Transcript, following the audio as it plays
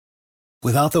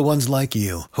Without the ones like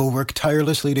you, who work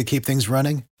tirelessly to keep things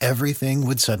running, everything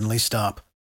would suddenly stop.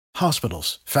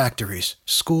 Hospitals, factories,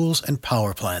 schools, and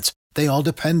power plants, they all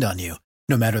depend on you.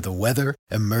 No matter the weather,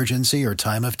 emergency, or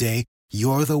time of day,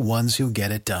 you're the ones who get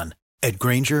it done. At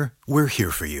Grainger, we're here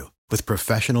for you with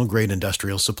professional-grade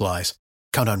industrial supplies.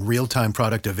 Count on real-time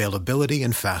product availability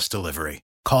and fast delivery.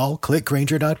 Call,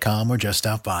 clickgrainger.com, or just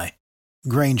stop by.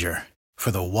 Grainger, for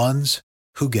the ones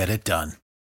who get it done.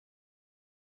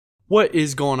 What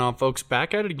is going on, folks?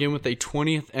 Back at it again with a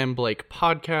 20th and Blake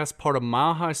podcast, part of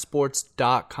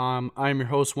milehighsports.com. I'm your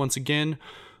host once again,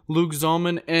 Luke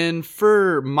Zahlmann, and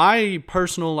for my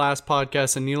personal last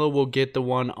podcast, Anila will get the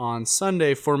one on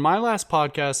Sunday. For my last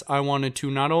podcast, I wanted to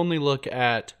not only look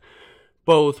at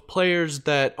both players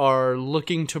that are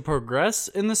looking to progress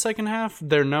in the second half,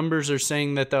 their numbers are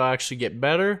saying that they'll actually get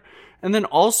better, and then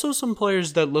also some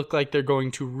players that look like they're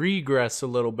going to regress a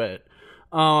little bit.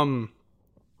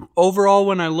 Overall,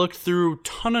 when I looked through,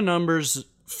 ton of numbers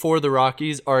for the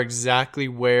Rockies are exactly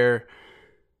where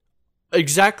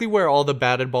all the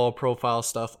batted ball profile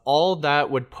stuff, all that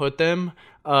would put them.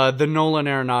 The Nolan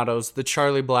Arenados, the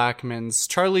Charlie Blackmons.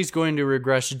 Charlie's going to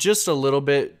regress just a little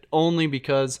bit, only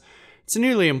because it's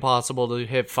nearly impossible to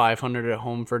hit 500 at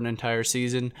home for an entire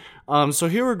season. So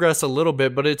he'll regress a little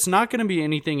bit, but it's not going to be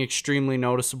anything extremely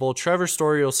noticeable. Trevor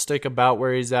Story will stick about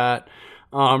where he's at.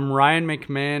 Ryan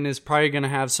McMahon is probably going to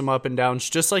have some up and downs,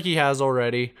 just like he has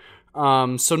already.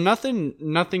 So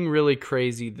nothing really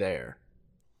crazy there.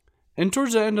 And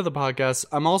towards the end of the podcast,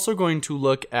 I'm also going to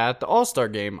look at the All-Star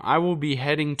Game. I will be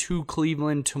heading to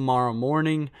Cleveland tomorrow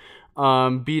morning.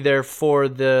 Be there for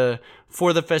the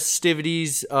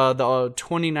festivities, the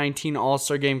 2019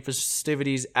 All-Star Game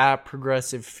festivities at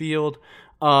Progressive Field.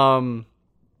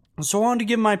 So I wanted to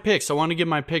give my picks. I want to give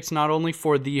my picks not only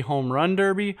for the Home Run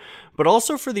Derby, but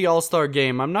also for the All-Star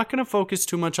Game. I'm not going to focus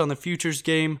too much on the Futures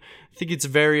Game. I think it's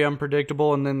very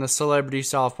unpredictable. And then the Celebrity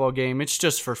Softball Game, it's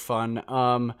just for fun.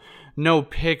 No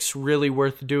picks really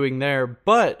worth doing there.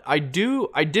 But I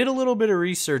did a little bit of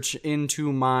research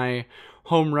into my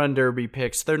Home Run Derby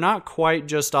picks. They're not quite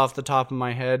just off the top of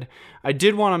my head. I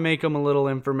did want to make them a little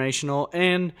informational,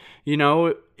 and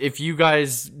if you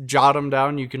guys jot them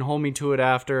down, you can hold me to it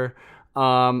after.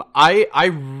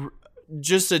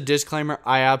 Just a disclaimer,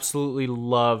 I absolutely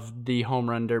love the Home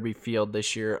Run Derby field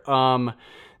this year.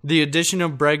 The addition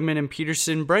of Bregman and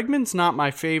Peterson. Bregman's not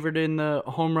my favorite in the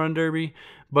Home Run Derby,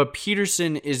 but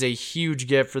Peterson is a huge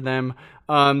get for them.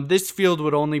 This field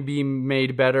would only be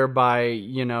made better by,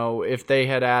 if they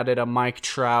had added a Mike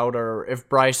Trout, or if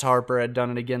Bryce Harper had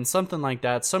done it again, something like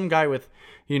that. Some guy with,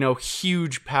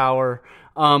 huge power.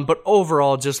 But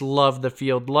overall, just love the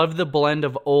field. Love the blend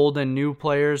of old and new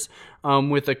players,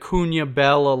 with Acuna,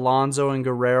 Bell, Alonso, and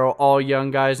Guerrero, all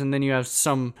young guys. And then you have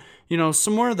some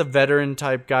more of the veteran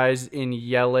type guys in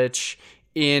Yelich,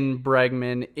 in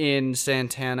Bregman, in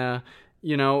Santana.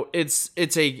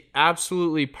 It's a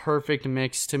absolutely perfect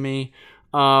mix to me.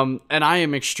 And I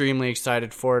am extremely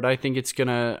excited for it. I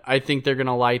think they're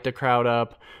gonna light the crowd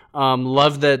up.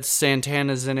 Love that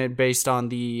Santana's in it based on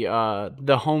the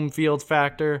home field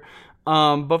factor.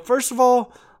 But first of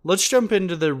all, let's jump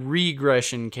into the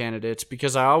regression candidates,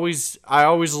 because I always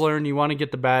learn you want to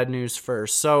get the bad news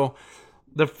first. So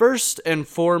the first and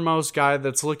foremost guy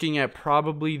that's looking at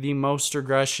probably the most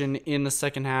regression in the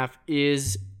second half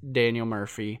is Daniel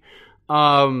Murphy.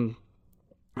 And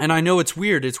I know it's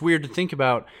weird. It's weird to think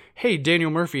about, hey,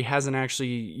 Daniel Murphy hasn't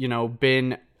actually,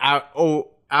 been out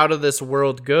of this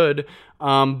world good.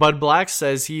 Bud Black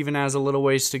says he even has a little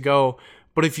ways to go.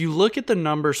 But if you look at the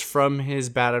numbers from his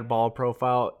batted ball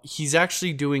profile, he's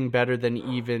actually doing better than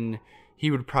even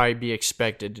he would probably be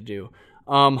expected to do.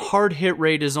 Hard hit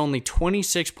rate is only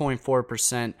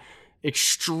 26.4%,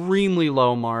 extremely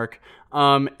low mark.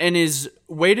 And his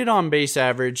weighted on base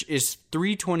average is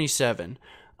 327.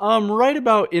 Right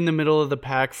about in the middle of the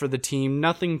pack for the team.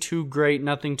 Nothing too great,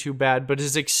 nothing too bad, but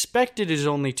his expected is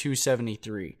only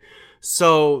 273.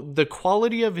 So the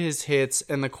quality of his hits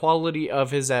and the quality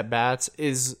of his at-bats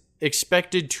is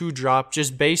expected to drop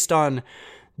just based on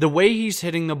the way he's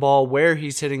hitting the ball, where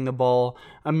he's hitting the ball.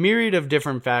 A myriad of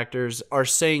different factors are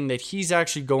saying that he's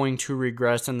actually going to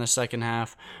regress in the second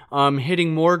half,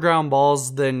 hitting more ground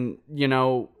balls than,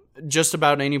 just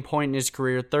about any point in his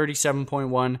career,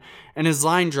 37.1, and his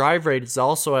line drive rate is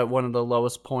also at one of the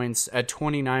lowest points at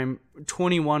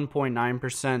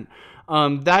 21.9%.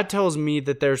 That tells me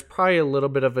that there's probably a little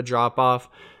bit of a drop off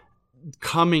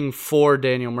coming for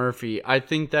Daniel Murphy. I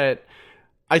think that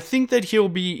he'll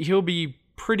be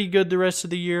pretty good the rest of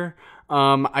the year.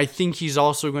 I think he's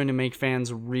also going to make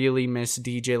fans really miss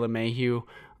DJ LeMahieu.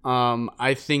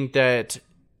 I think that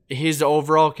his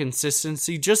overall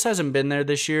consistency just hasn't been there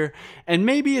this year. And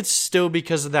maybe it's still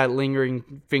because of that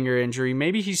lingering finger injury.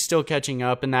 Maybe he's still catching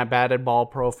up and that batted ball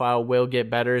profile will get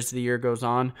better as the year goes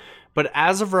on. But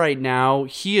as of right now,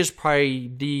 he is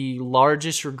probably the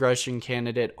largest regression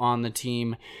candidate on the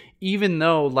team. Even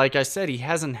though, like I said, he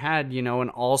hasn't had, an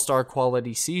all-star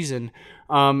quality season,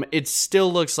 it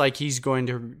still looks like he's going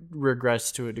to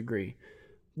regress to a degree.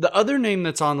 The other name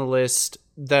that's on the list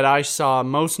that I saw,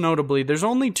 most notably, there's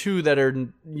only two that are,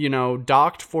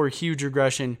 docked for huge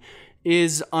regression,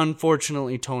 is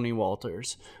unfortunately Tony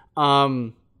Wolters.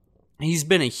 He's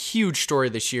been a huge story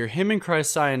this year. Him and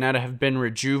Chris Iannetta have been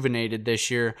rejuvenated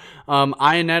this year.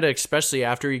 Iannetta, especially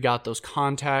after he got those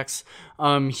contacts,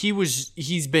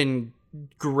 he's been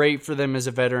great for them as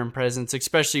a veteran presence,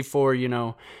 especially for,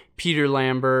 Peter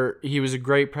Lambert. He was a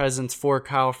great presence for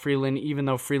Kyle Freeland, even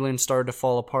though Freeland started to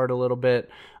fall apart a little bit.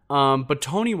 But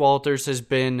Tony Wolters has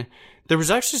been, there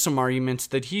was actually some arguments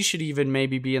that he should even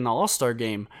maybe be in the All-Star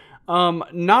game.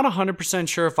 Not 100%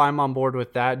 sure if I'm on board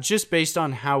with that, just based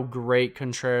on how great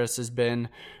Contreras has been.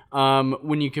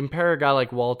 When you compare a guy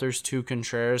like Wolters to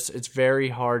Contreras, it's very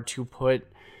hard to put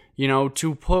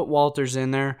Wolters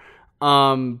in there.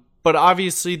 But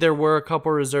obviously there were a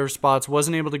couple reserve spots.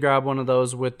 Wasn't able to grab one of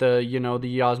those with the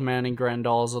Zahlmann and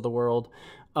Grandals of the world.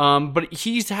 But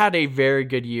he's had a very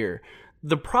good year.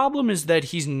 The problem is that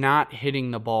he's not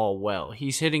hitting the ball well.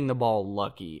 He's hitting the ball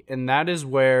lucky. And that is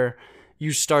where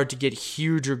you start to get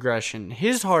huge regression.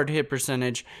 His hard hit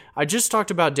percentage, I just talked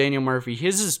about Daniel Murphy.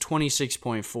 His is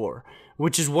 26.4,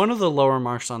 which is one of the lower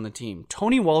marks on the team.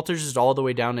 Tony Wolters is all the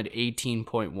way down at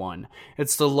 18.1.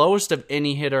 It's the lowest of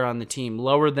any hitter on the team,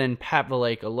 lower than Pat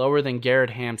Valaika, lower than Garrett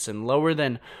Hampson, lower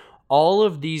than all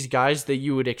of these guys that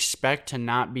you would expect to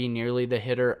not be nearly the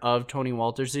hitter of Tony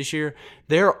Wolters this year.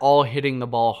 They're all hitting the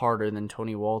ball harder than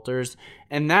Tony Wolters,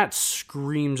 and that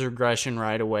screams regression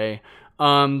right away.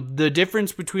 The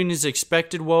difference between his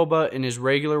expected WOBA and his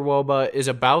regular WOBA is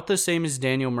about the same as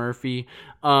Daniel Murphy,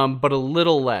 but a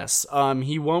little less.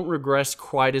 He won't regress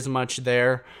quite as much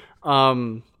there.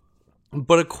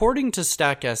 But according to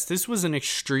StatCast, this was an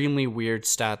extremely weird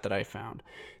stat that I found.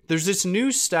 There's this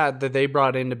new stat that they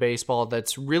brought into baseball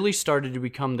that's really started to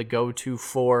become the go-to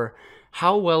for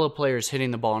how well a player is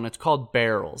hitting the ball, and it's called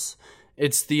barrels.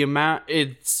 It's the amount.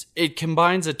 It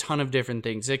combines a ton of different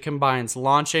things. It combines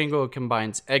launch angle. It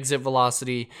combines exit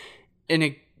velocity,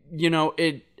 and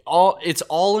it's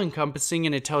all encompassing.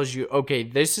 And it tells you, okay,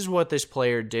 this is what this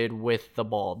player did with the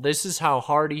ball. This is how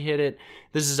hard he hit it.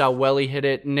 This is how well he hit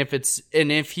it. And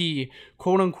if he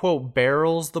quote unquote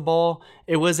barrels the ball,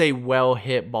 it was a well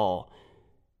hit ball.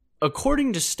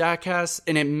 According to StatCast,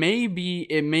 and it may be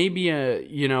a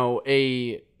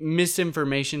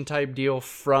misinformation type deal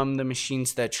from the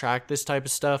machines that track this type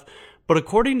of stuff, but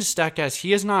according to StatCast,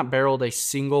 he has not barreled a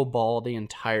single ball the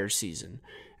entire season.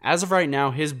 As of right now,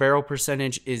 his barrel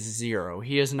percentage is 0.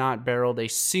 He has not barreled a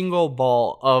single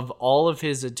ball of all of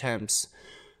his attempts,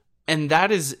 and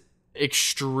that is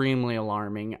extremely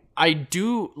alarming.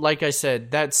 Like I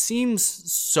said, that seems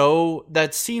so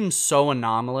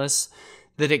anomalous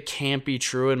that it can't be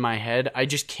true in my head. I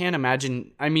just can't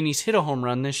imagine. I mean, he's hit a home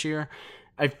run this year.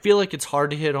 I feel like it's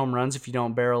hard to hit home runs if you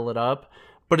don't barrel it up,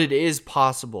 but it is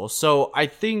possible. So I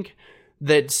think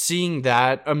that seeing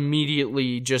that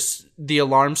immediately, just the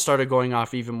alarm started going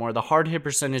off even more. The hard hit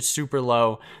percentage super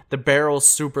low. The barrel's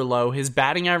super low. His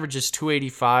batting average is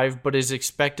 285, but his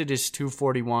expected is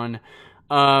 241.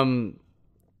 And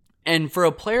for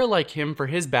a player like him, for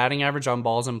his batting average on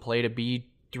balls in play to be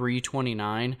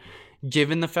 329,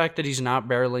 given the fact that he's not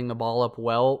barreling the ball up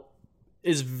well,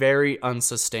 is very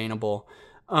unsustainable.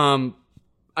 I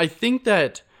think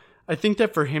that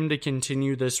for him to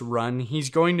continue this run,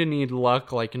 he's going to need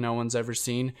luck like no one's ever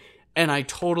seen. And I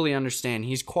totally understand.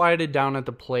 He's quieted down at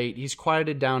the plate. He's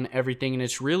quieted down everything, and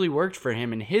it's really worked for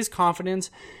him. And his confidence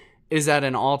is at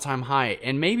an all-time high.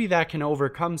 And maybe that can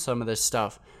overcome some of this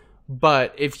stuff.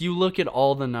 But if you look at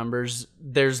all the numbers,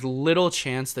 there's little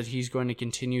chance that he's going to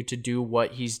continue to do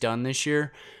what he's done this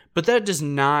year. But that does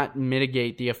not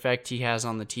mitigate the effect he has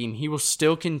on the team. He will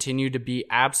still continue to be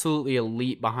absolutely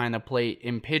elite behind the plate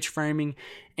in pitch framing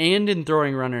and in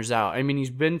throwing runners out. I mean, he's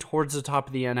been towards the top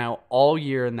of the NL all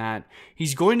year in that.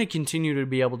 He's going to continue to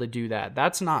be able to do that.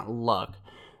 That's not luck.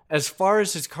 As far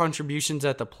as his contributions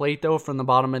at the plate, though, from the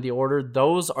bottom of the order,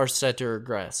 those are set to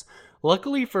regress.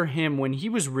 Luckily for him, when he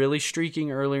was really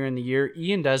streaking earlier in the year,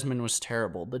 Ian Desmond was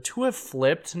terrible. The two have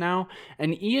flipped now,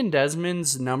 and Ian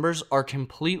Desmond's numbers are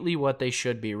completely what they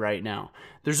should be right now.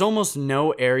 There's almost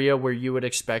no area where you would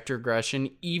expect regression,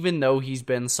 even though he's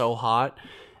been so hot.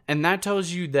 And that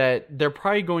tells you that they're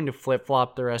probably going to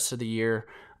flip-flop the rest of the year.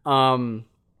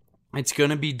 It's going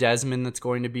to be Desmond that's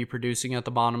going to be producing at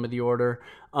the bottom of the order.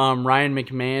 Ryan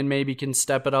McMahon maybe can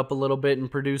step it up a little bit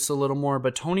and produce a little more,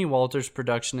 but Tony Wolters'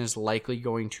 production is likely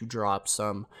going to drop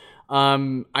some.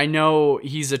 I know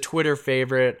he's a Twitter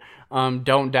favorite.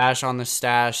 Don't dash on the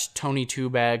stash. Tony Two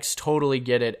Bags. Totally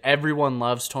get it. Everyone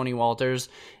loves Tony Wolters.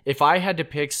 If I had to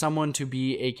pick someone to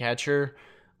be a catcher,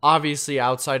 obviously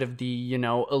outside of the,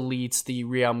 elites, the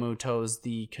Real Mutos,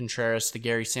 the Contreras, the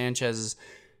Gary Sanchez's,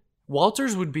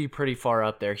 Wolters would be pretty far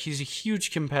up there. He's a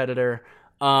huge competitor.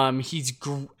 He's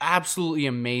absolutely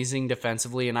amazing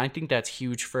defensively, and I think that's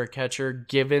huge for a catcher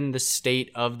given the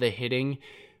state of the hitting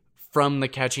from the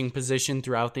catching position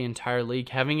throughout the entire league.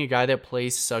 Having a guy that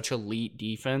plays such elite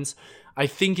defense, I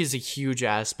think, is a huge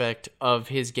aspect of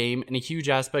his game and a huge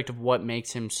aspect of what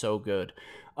makes him so good.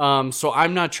 So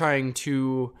I'm not trying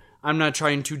to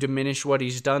diminish what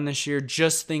he's done this year.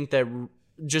 Just think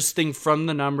from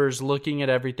the numbers, looking at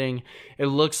everything, it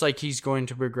looks like he's going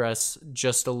to progress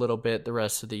just a little bit the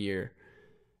rest of the year.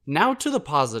 Now to the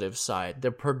positive side,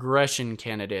 the progression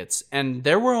candidates. And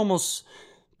there were almost,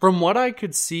 from what I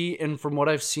could see and from what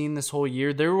I've seen this whole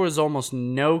year, there was almost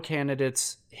no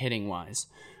candidates hitting-wise.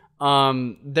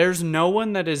 There's no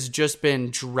one that has just been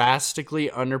drastically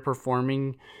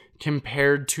underperforming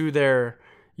compared to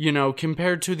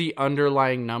compared to the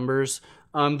underlying numbers.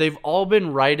 They've all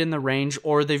been right in the range,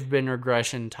 or they've been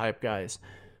regression type guys.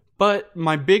 But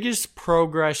my biggest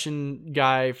progression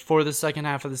guy for the second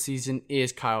half of the season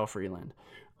is Kyle Freeland.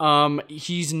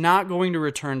 He's not going to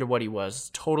return to what he was.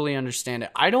 Totally understand it.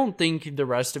 I don't think the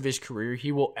rest of his career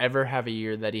he will ever have a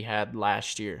year that he had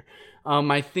last year.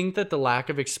 I think that the lack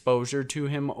of exposure to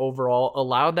him overall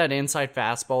allowed that inside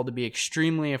fastball to be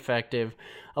extremely effective,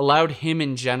 allowed him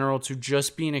in general to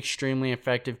just be an extremely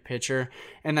effective pitcher,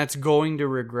 and that's going to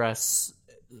regress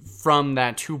from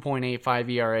that 2.85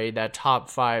 ERA, that top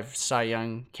 5 Cy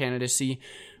Young candidacy.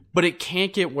 But it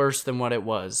can't get worse than what it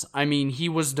was. I mean, he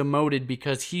was demoted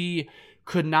because he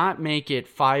could not make it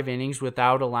 5 innings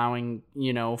without allowing,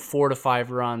 4 to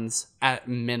 5 runs at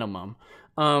minimum.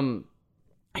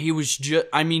 He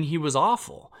was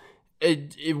awful.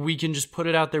 We can just put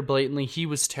it out there blatantly. He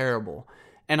was terrible.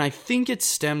 And I think it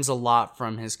stems a lot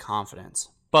from his confidence.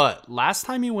 But last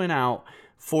time he went out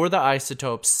for the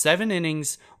Isotopes, 7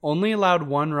 innings, only allowed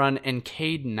 1 run, and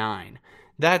K'd 9.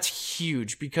 That's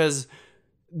huge because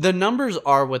the numbers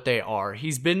are what they are.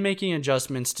 He's been making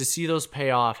adjustments. To see those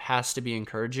pay off has to be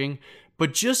encouraging.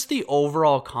 But just the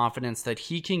overall confidence that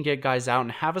he can get guys out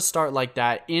and have a start like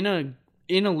that in a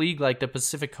league like the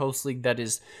Pacific Coast League that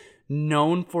is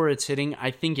known for its hitting,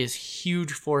 I think is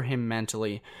huge for him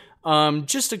mentally.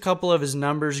 Just a couple of his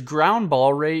numbers. Ground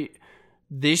ball rate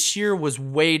this year was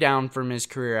way down from his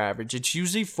career average. It's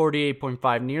usually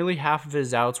 48.5. Nearly half of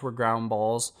his outs were ground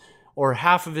balls, or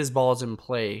half of his balls in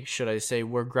play, should I say,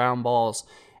 were ground balls.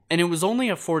 And it was only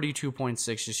at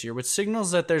 42.6 this year, which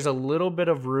signals that there's a little bit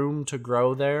of room to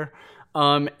grow there.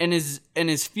 And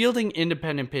his fielding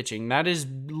independent pitching, that is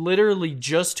literally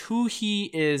just who he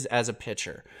is as a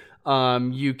pitcher.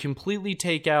 You completely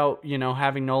take out,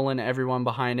 having Nolan, everyone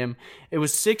behind him. It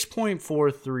was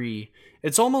 6.43.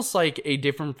 It's almost like a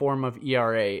different form of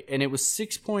ERA, and it was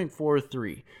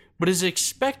 6.43. But his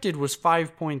expected was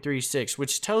 5.36,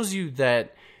 which tells you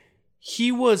that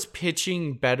he was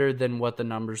pitching better than what the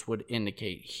numbers would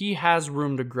indicate. He has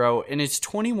room to grow, and his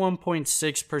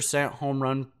 21.6% home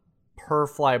run per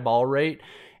fly ball rate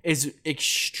is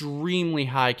extremely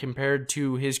high compared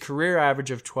to his career average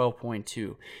of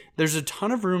 12.2. There's a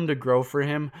ton of room to grow for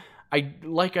him.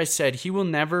 Like I said, he will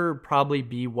never probably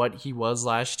be what he was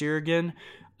last year again.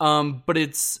 But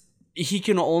he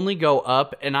can only go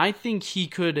up, and I think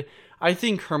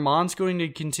Herman's going to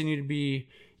continue to be,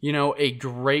 a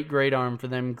great arm for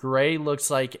them. Gray looks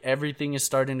like everything is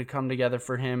starting to come together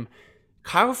for him.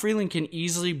 Kyle Freeland can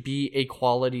easily be a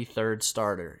quality third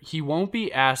starter. He won't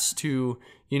be asked to,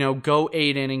 go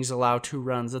 8 innings, allow 2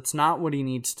 runs. That's not what he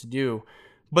needs to do.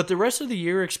 But the rest of the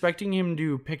year, expecting him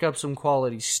to pick up some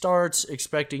quality starts,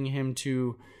 expecting him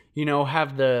to,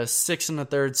 have the 6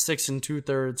 1/3, 6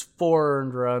 2/3, 4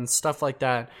 earned runs, stuff like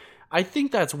that. I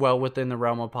think that's well within the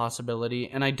realm of possibility,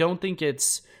 and I don't think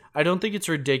it's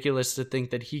ridiculous to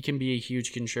think that he can be a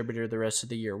huge contributor the rest of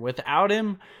the year. Without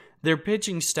him, their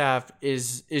pitching staff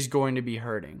is going to be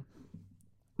hurting.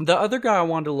 The other guy I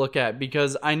wanted to look at,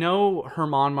 because I know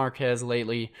Herman Marquez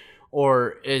lately,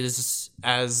 or is,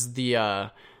 as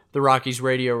the Rockies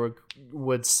radio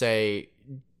would say,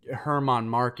 Herman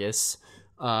Marcus.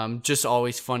 Just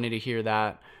always funny to hear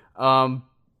that.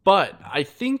 But I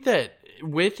think that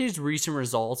with his recent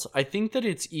results, I think that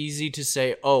it's easy to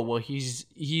say, oh, well, he's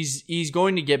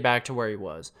going to get back to where he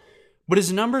was. But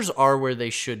his numbers are where they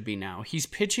should be now. He's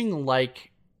pitching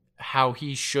like how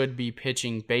he should be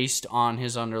pitching based on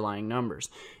his underlying numbers.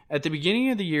 At the beginning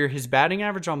of the year, his batting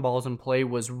average on balls in play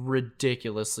was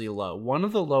ridiculously low, one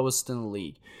of the lowest in the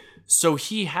league. So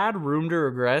he had room to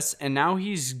regress, and now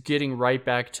he's getting right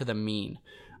back to the mean.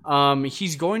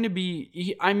 He's going to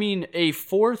be, a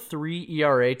 4.3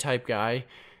 ERA type guy.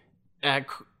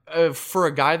 For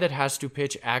a guy that has to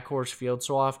pitch at Coors Field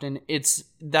so often,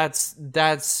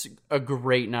 that's a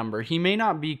great number. He may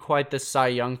not be quite the Cy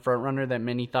Young frontrunner that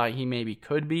many thought he maybe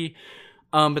could be,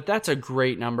 but that's a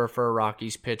great number for a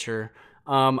Rockies pitcher.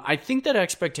 I think that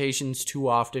expectations too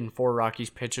often for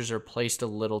Rockies pitchers are placed a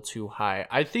little too high.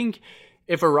 I think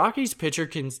if a Rockies pitcher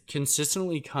can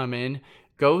consistently come in,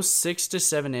 go 6 to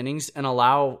 7 innings, and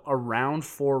allow around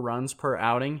 4 runs per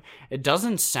outing, it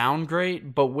doesn't sound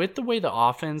great, but with the way the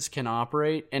offense can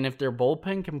operate, and if their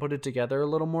bullpen can put it together a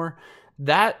little more,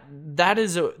 that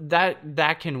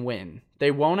can win.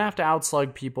 They won't have to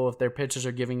outslug people if their pitchers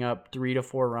are giving up 3 to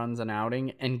 4 runs an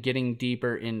outing and getting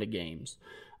deeper into games.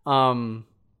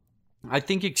 I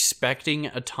think expecting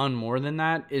a ton more than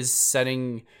that is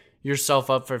setting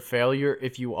yourself up for failure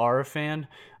if you are a fan.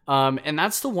 And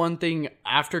that's the one thing,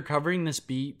 after covering this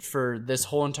beat for this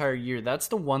whole entire year, that's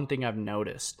the one thing I've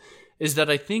noticed, is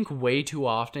that I think way too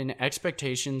often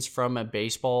expectations from a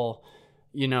baseball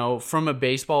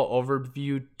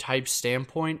overview type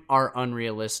standpoint are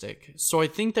unrealistic. So I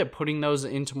think that putting those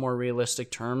into more realistic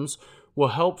terms will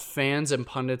help fans and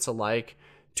pundits alike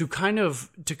to kind of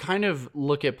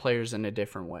look at players in a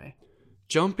different way.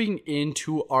 Jumping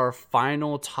into our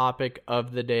final topic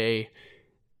of the day,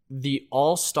 the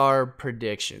All-Star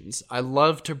predictions. I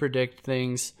love to predict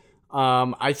things.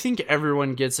 I think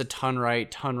everyone gets a ton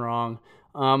right, ton wrong.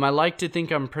 I like to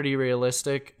think I'm pretty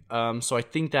realistic, so I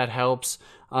think that helps.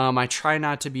 I try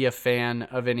not to be a fan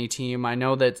of any team. I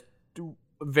know that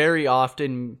very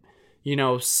often,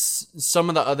 some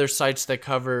of the other sites that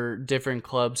cover different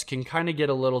clubs can kind of get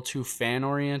a little too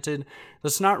fan-oriented.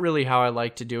 That's not really how I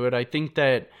like to do it. I think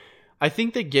that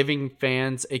giving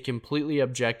fans a completely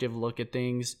objective look at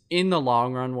things in the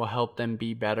long run will help them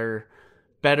be better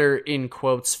in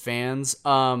quotes fans.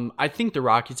 I think the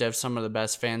Rockies have some of the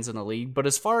best fans in the league, but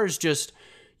as far as just,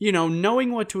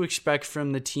 knowing what to expect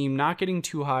from the team, not getting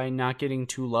too high, not getting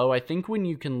too low, I think when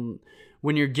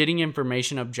you're getting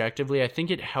information objectively, I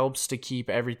think it helps to keep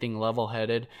everything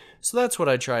level-headed. So that's what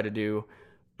I try to do.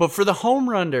 But for the home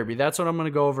run derby, that's what I'm going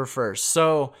to go over first.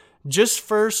 So just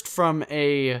first from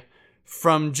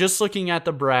just looking at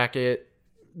the bracket,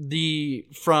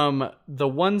 from the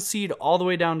 1 seed all the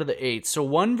way down to the 8. So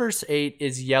 1 versus 8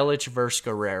 is Yelich versus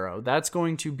Guerrero. That's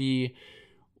going to be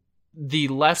the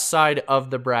left side of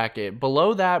the bracket.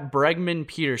 Below that, Bregman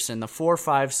Peterson, the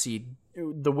 4-5 seed.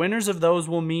 The winners of those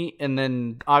will meet, and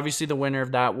then obviously the winner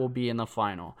of that will be in the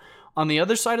final. On the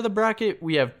other side of the bracket,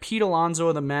 we have Pete Alonso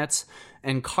of the Mets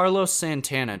and Carlos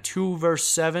Santana, 2 versus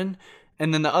 7.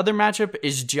 And then the other matchup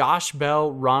is Josh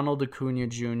Bell, Ronald Acuna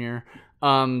Jr.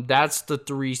 That's the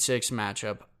 3-6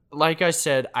 matchup. Like I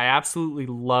said, I absolutely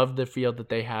love the field that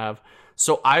they have.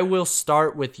 So I will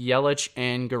start with Yelich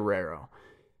and Guerrero.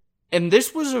 And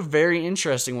this was a very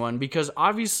interesting one because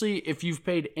obviously if you've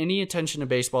paid any attention to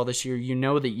baseball this year, you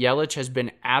know that Yelich has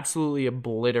been absolutely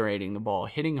obliterating the ball,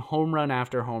 hitting home run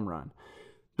after home run.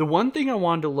 The one thing I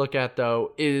wanted to look at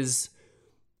though is,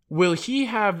 will he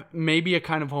have maybe a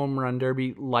kind of home run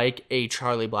derby like a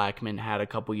Charlie Blackmon had a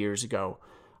couple years ago?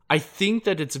 I think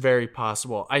that it's very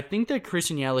possible. I think that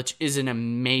Christian Yelich is an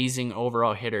amazing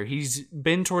overall hitter. He's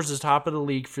been towards the top of the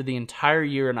league for the entire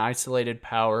year in isolated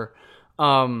power.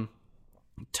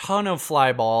 Ton of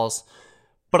fly balls.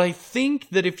 But I think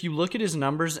that if you look at his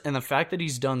numbers and the fact that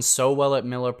he's done so well at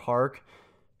Miller Park,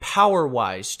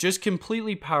 power-wise, just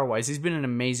completely power-wise, he's been an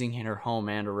amazing hitter home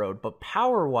and a road. But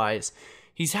power-wise,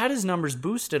 he's had his numbers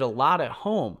boosted a lot at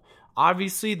home.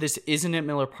 Obviously, this isn't at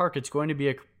Miller Park. It's going to be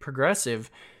a progressive.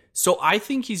 So I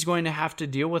think he's going to have to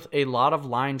deal with a lot of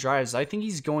line drives. I think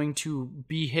he's going to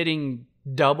be hitting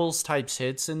doubles types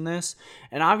hits in this.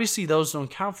 And obviously, those don't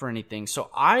count for anything. So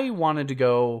I'm going to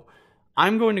go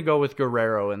with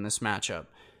Guerrero in this matchup.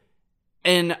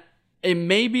 And it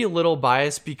may be a little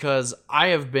biased because I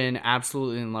have been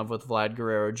absolutely in love with Vlad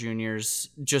Guerrero Jr.'s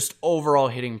just overall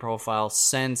hitting profile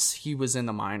since he was in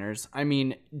the minors. I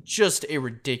mean, just a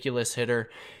ridiculous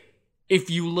hitter. If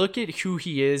you look at who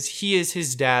he is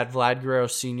his dad, Vlad Guerrero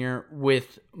Sr.,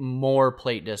 with more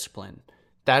plate discipline.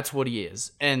 That's what he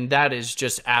is. And that is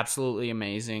just absolutely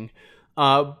amazing.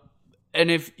 And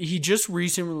if he just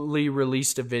recently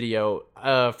released a video,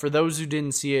 for those who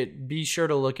didn't see it, be sure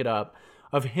to look it up,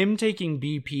 of him taking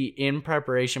BP in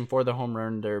preparation for the home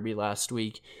run derby last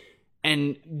week.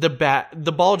 And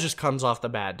the ball just comes off the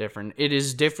bat different. It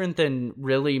is different than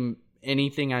really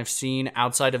anything I've seen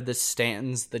outside of the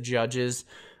Stantons, the judges.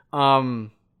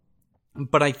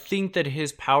 But I think that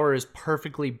his power is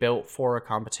perfectly built for a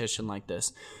competition like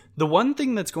this. The one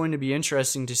thing that's going to be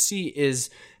interesting to see is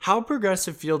how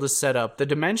Progressive Field is set up. The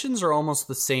dimensions are almost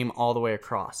the same all the way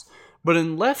across. But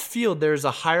in left field, there's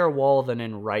a higher wall than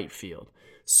in right field.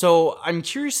 So I'm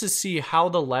curious to see how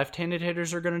the left-handed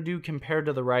hitters are going to do compared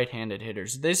to the right-handed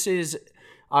hitters. This is,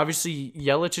 obviously,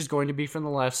 Yelich is going to be from the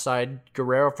left side,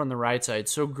 Guerrero from the right side.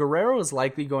 So Guerrero is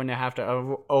likely going to have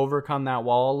to overcome that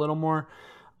wall a little more.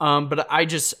 But I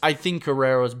think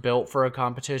Guerrero is built for a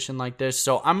competition like this.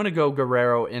 So I'm going to go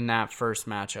Guerrero in that first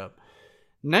matchup.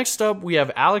 Next up, we have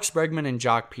Alex Bregman and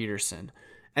Jock Peterson.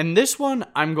 And this one,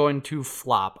 I'm going to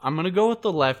flop. I'm going to go with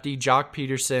the lefty, Jock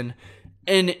Peterson.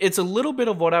 And it's a little bit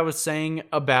of what I was saying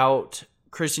about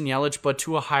Christian Yelich, but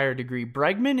to a higher degree.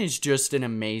 Bregman is just an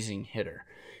amazing hitter.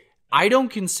 I don't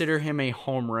consider him a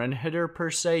home run hitter per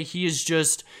se. He is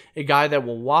just a guy that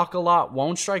will walk a lot,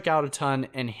 won't strike out a ton,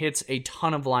 and hits a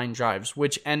ton of line drives,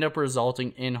 which end up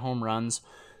resulting in home runs.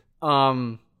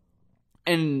 And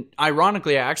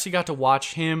ironically, I actually got to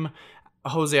watch him,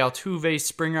 Jose Altuve,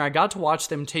 Springer. I got to watch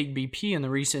them take BP in the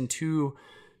recent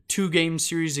two-game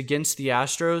series against the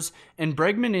Astros. And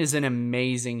Bregman is an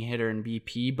amazing hitter in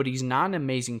BP, but he's not an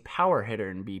amazing power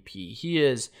hitter in BP. He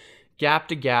is gap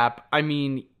to gap. I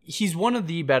mean, he's one of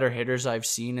the better hitters I've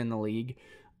seen in the league.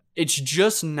 It's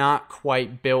just not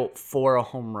quite built for a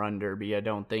home run derby, I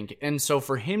don't think. And so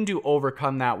for him to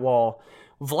overcome that wall,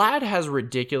 Vlad has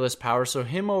ridiculous power, so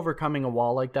him overcoming a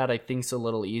wall like that I think is a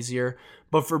little easier.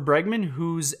 But for Bregman,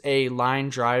 who's a line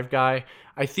drive guy,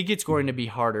 I think it's going to be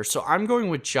harder. So I'm going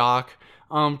with Jock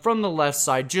from the left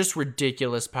side, just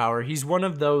ridiculous power. He's one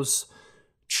of those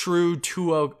true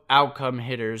two outcome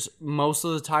hitters. Most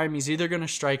of the time, he's either going to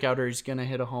strike out or he's going to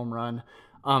hit a home run.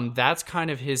 That's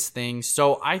kind of his thing.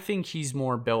 So I think he's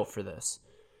more built for this.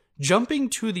 Jumping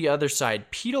to the other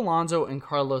side, Pete Alonso and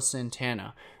Carlos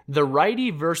Santana. The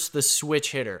righty versus the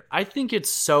switch hitter. I think it's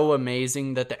so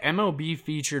amazing that the MLB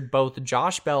featured both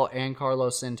Josh Bell and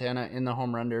Carlos Santana in the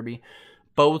home run derby.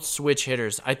 Both switch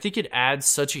hitters. I think it adds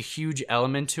such a huge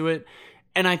element to it.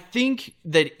 And I think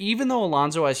that even though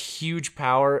Alonso has huge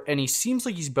power and he seems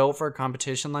like he's built for a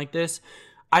competition like this,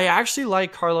 I actually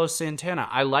like Carlos Santana.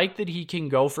 I like that he can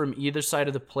go from either side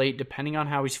of the plate depending on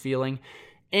how he's feeling.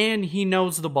 And he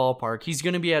knows the ballpark. He's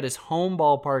going to be at his home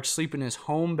ballpark, sleep in his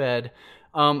home bed.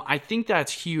 I think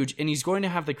that's huge, and he's going to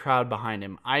have the crowd behind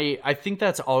him. I think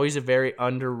that's always a very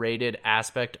underrated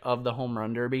aspect of the home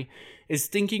run derby, is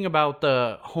thinking about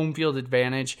the home field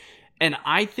advantage, and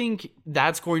I think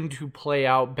that's going to play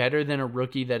out better than a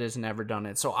rookie that has never done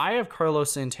it. So I have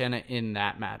Carlos Santana in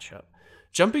that matchup.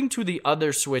 Jumping to the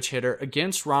other switch hitter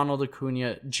against Ronald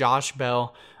Acuna, Josh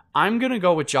Bell. I'm going to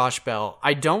go with Josh Bell.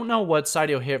 I don't know what side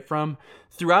he'll hit from.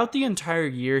 Throughout the entire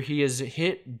year, he has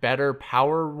hit better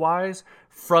power-wise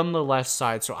from the left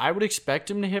side. So I would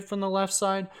expect him to hit from the left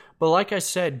side. But like I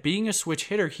said, being a switch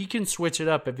hitter, he can switch it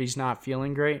up if he's not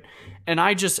feeling great. And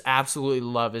I just absolutely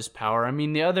love his power. I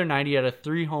mean, the other night he had a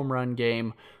 3-home run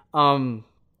game.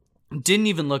 Didn't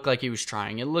even look like he was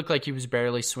trying. It looked like he was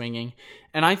barely swinging.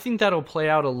 And I think that'll play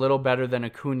out a little better than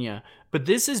Acuna. But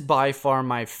this is by far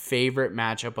my favorite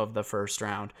matchup of the first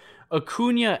round.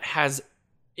 Acuna has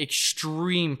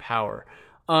extreme power.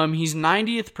 He's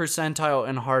 90th percentile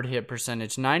in hard hit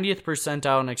percentage, 90th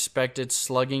percentile in expected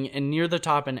slugging, and near the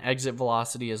top in exit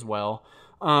velocity as well.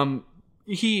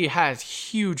 He has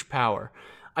huge power.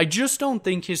 I just don't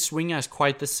think his swing has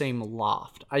quite the same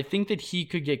loft. I think that he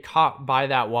could get caught by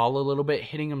that wall a little bit,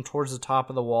 hitting him towards the top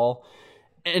of the wall.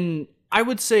 And I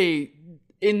would say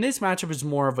in this matchup is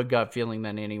more of a gut feeling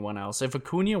than anyone else. If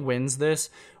Acuna wins this,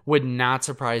 would not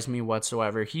surprise me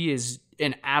whatsoever. He is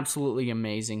an absolutely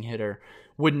amazing hitter.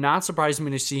 Would not surprise me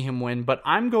to see him win, but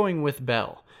I'm going with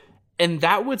Bell. And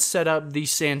that would set up the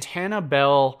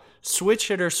Santana-Bell switch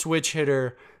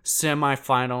hitter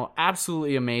semifinal.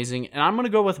 Absolutely amazing. And I'm going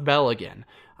to go with Bell again.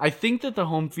 I think that the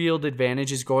home field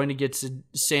advantage is going to get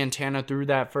Santana through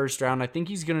that first round. I think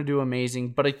he's going to do amazing,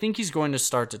 but I think he's going to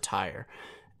start to tire.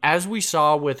 As we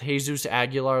saw with Jesus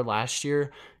Aguilar last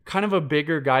year, kind of a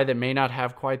bigger guy that may not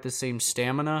have quite the same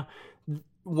stamina.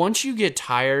 Once you get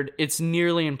tired, it's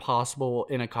nearly impossible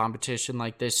in a competition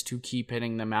like this to keep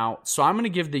hitting them out. So I'm going to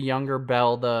give the younger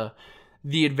Bell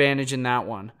the advantage in that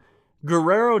one.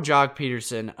 Guerrero, Jock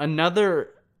Peterson,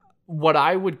 another what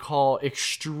I would call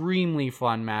extremely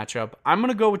fun matchup. I'm going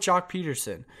to go with Jock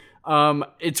Peterson.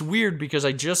 It's weird because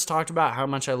I just talked about how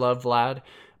much I love Vlad,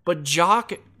 but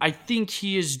Jock, I think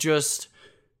he is just,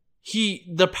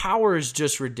 the power is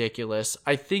just ridiculous.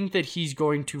 I think that he's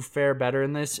going to fare better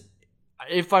in this.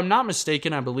 If I'm not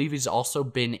mistaken, I believe he's also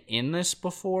been in this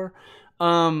before.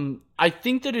 I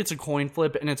think that it's a coin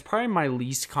flip, and it's probably my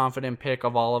least confident pick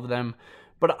of all of them.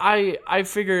 But I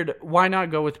figured, why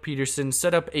not go with Peterson?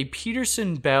 Set up a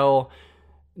Peterson-Bell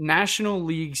National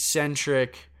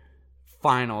League-centric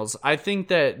finals. I think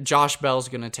that Josh Bell's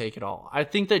going to take it all. I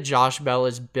think that Josh Bell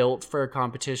is built for a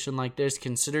competition like this,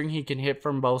 considering he can hit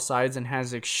from both sides and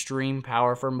has extreme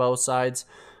power from both sides.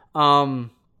 And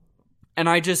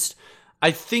I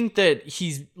think that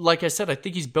he's, like I said, I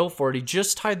think he's built for it. He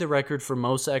just tied the record for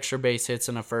most extra base hits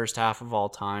in the first half of all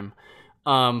time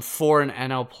for an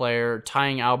NL player,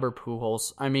 tying Albert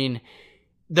Pujols. I mean,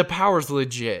 the power's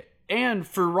legit. And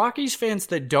for Rockies fans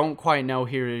that don't quite know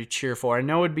who to cheer for, I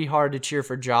know it'd be hard to cheer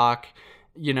for Jock,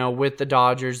 with the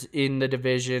Dodgers in the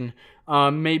division.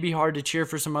 Maybe hard to cheer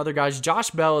for some other guys. Josh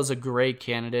Bell is a great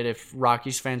candidate if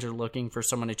Rockies fans are looking for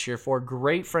someone to cheer for.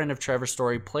 Great friend of Trevor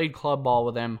Story, played club ball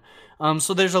with him.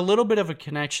 So there's a little bit of a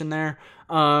connection there.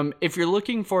 If you're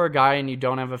looking for a guy and you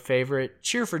don't have a favorite,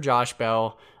 cheer for Josh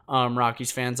Bell,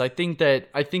 Rockies fans. I think that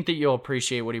you'll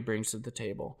appreciate what he brings to the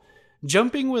table.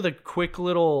 Jumping with a quick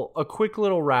little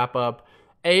wrap up.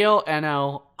 AL,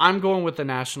 NL, I'm going with the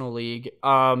National League.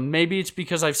 Maybe it's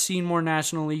because I've seen more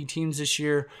National League teams this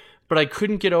year, but I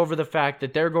couldn't get over the fact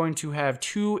that they're going to have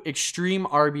two extreme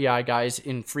RBI guys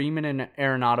in Freeman and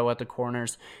Arenado at the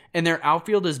corners, and their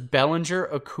outfield is Bellinger,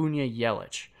 Acuna,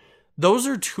 Yelich. Those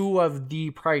are two of the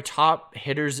probably top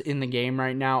hitters in the game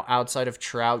right now outside of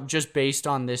Trout, just based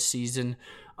on this season.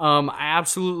 I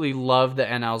absolutely love the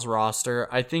NL's roster.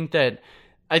 I think that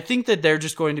they're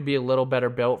just going to be a little better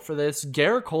built for this.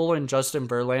 Garrett Cole and Justin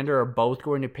Verlander are both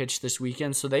going to pitch this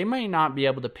weekend, so they might not be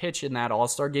able to pitch in that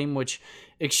All-Star game, which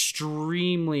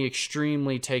extremely,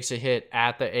 extremely takes a hit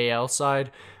at the AL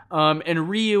side. And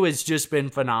Ryu has just been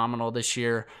phenomenal this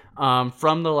year.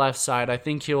 From the left side, I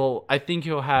think he'll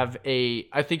have a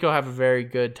very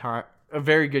good time, a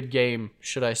very good game,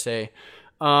 should I say.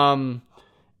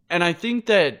 And I think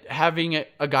that having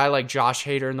a guy like Josh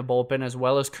Hader in the bullpen, as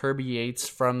well as Kirby Yates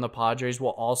from the Padres, will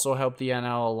also help the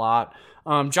NL a lot.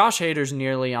 Josh Hader's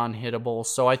nearly unhittable,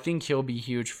 so I think he'll be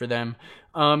huge for them.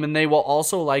 And they will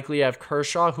also likely have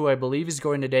Kershaw, who I believe is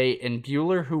going today, and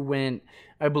Buehler, who went,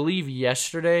 I believe,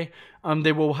 yesterday.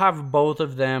 They will have both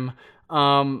of them.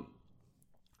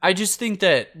 I just think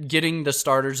that getting the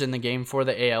starters in the game for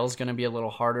the AL is going to be a little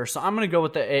harder, so I'm going to go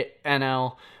with the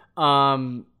NL.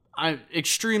 I'm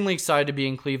extremely excited to be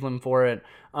in Cleveland for it.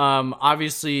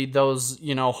 Obviously, those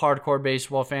hardcore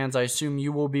baseball fans, I assume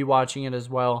you will be watching it as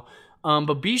well.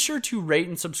 But be sure to rate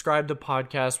and subscribe to the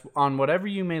podcast on whatever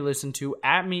you may listen to.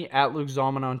 At me, at Luke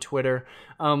Zahlmann on Twitter.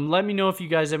 Let me know if you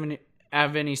guys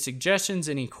have any suggestions,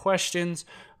 any questions.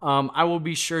 I will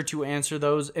be sure to answer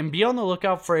those. And be on the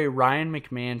lookout for a Ryan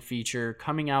McMahon feature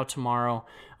coming out tomorrow.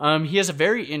 He has a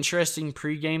very interesting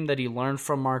pregame that he learned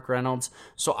from Mark Reynolds.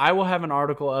 So I will have an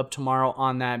article up tomorrow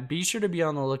on that. Be sure to be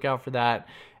on the lookout for that.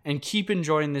 And keep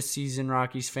enjoying this season,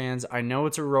 Rockies fans. I know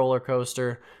it's a roller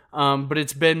coaster, but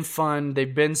it's been fun.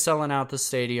 They've been selling out the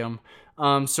stadium.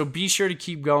 So be sure to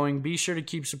keep going. Be sure to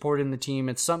keep supporting the team.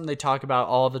 It's something they talk about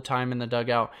all the time in the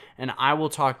dugout. And I will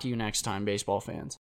talk to you next time, baseball fans.